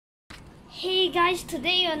Hey guys,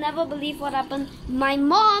 today you'll never believe what happened. My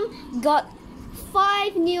mom got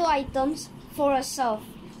 5 new items for herself.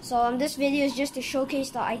 So this video is just to showcase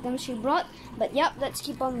the items she brought. But yep, let's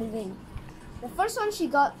keep on moving. The first one she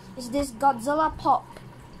got is this Godzilla Pop.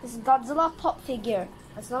 This Godzilla Pop figure.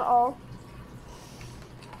 That's not all.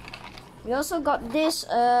 We also got this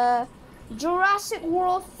Jurassic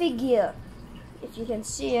World figure. If you can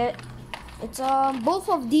see it, it's both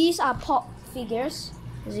of these are pop figures.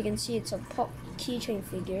 As you can see, it's a pop keychain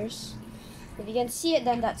figures. If you can see it,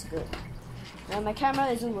 then that's good. Now my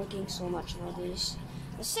camera isn't working so much nowadays.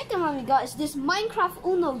 The second one we got is this Minecraft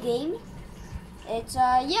Uno game. It's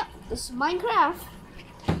it's Minecraft.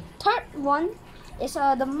 Third one is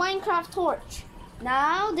the Minecraft torch.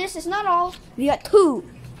 Now this is not all. We got 2.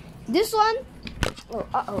 This one,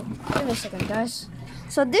 give me a second, guys.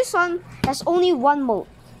 So this one has only 1 mode.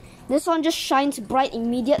 This one just shines bright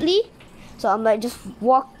immediately. So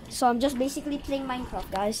I'm just basically playing Minecraft,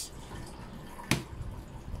 guys.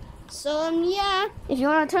 So yeah, if you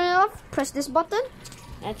want to turn it off, press this button,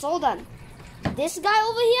 and it's all done. This guy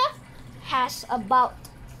over here has about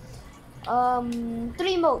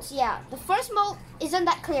 3 modes. Yeah, the first mode isn't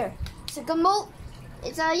that clear. Second mode,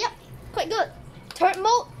 it's quite good. Third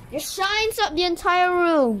mode just shines up the entire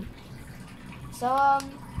room. So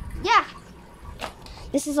yeah,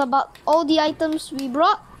 this is about all the items we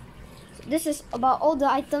brought. This is about all the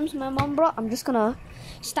items my mom brought. I'm just gonna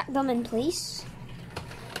stack them in place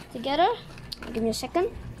together. Give me a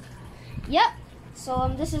second. Yep.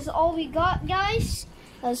 So this is all we got, guys.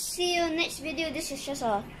 I'll see you next video. This is just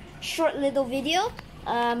a short little video.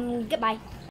 Goodbye.